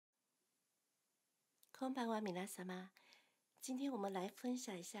こんばんは皆様。今天我们来分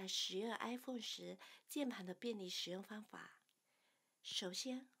享一下使用 iPhone 时键盘的便利使用方法。首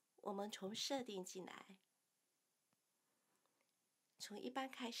先，我们从设定进来，从一般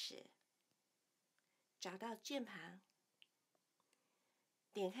开始，找到键盘，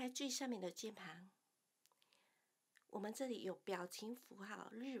点开最上面的键盘。我们这里有表情符号、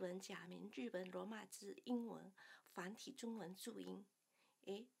日文假名、日文罗马字、英文、繁体中文注音。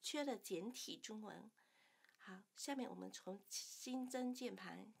缺了简体中文。好，下面我们从新增键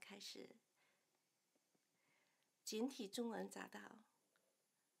盘开始，简体中文找到，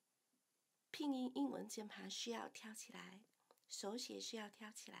拼音英文键盘需要挑起来，手写需要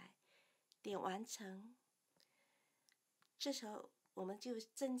挑起来，点完成。这时候我们就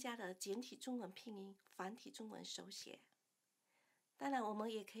增加了简体中文拼音、繁体中文手写。当然，我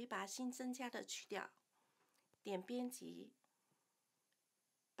们也可以把新增加的去掉，点编辑。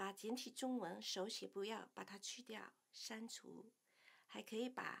把简体中文手写不要，把它去掉，删除。还可以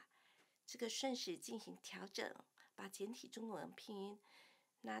把这个顺时进行调整，把简体中文拼音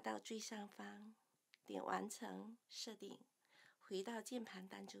拉到最上方，点完成设定，回到键盘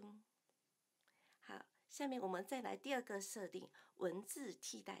当中。好，下面我们再来第二个设定，文字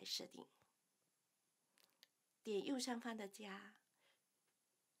替代设定。点右上方的加，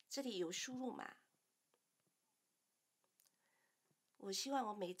这里有输入码。我希望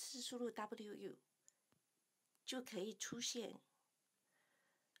我每次输入 WU 就可以出现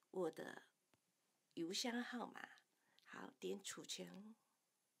我的邮箱号码。好，点储存。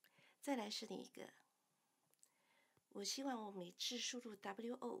再来设定一个，我希望我每次输入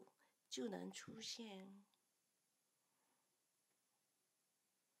WO 就能出现，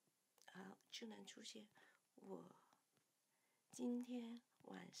我今天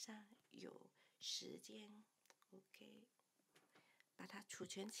晚上有时间 ，OK。把它储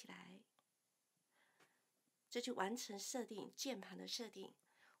存起来，这就完成设定键盘的设定。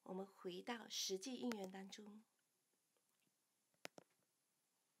我们回到实际应用当中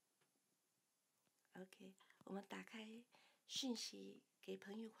 ，OK， 我们打开讯息，给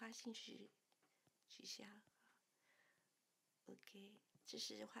朋友发信息，取消 ，OK， 这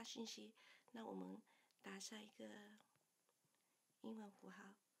是发讯息。那我们打上一个英文符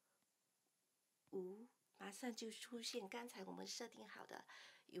号5。马上就出现刚才我们设定好的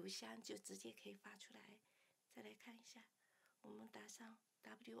邮箱，就直接可以发出来。再来看一下，我们打上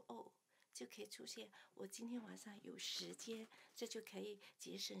WO 就可以出现我今天晚上有时间，这就可以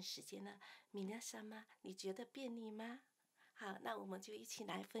节省时间了。皆さん，你觉得便利吗？好，那我们就一起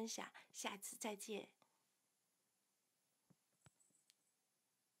来分享，下次再见。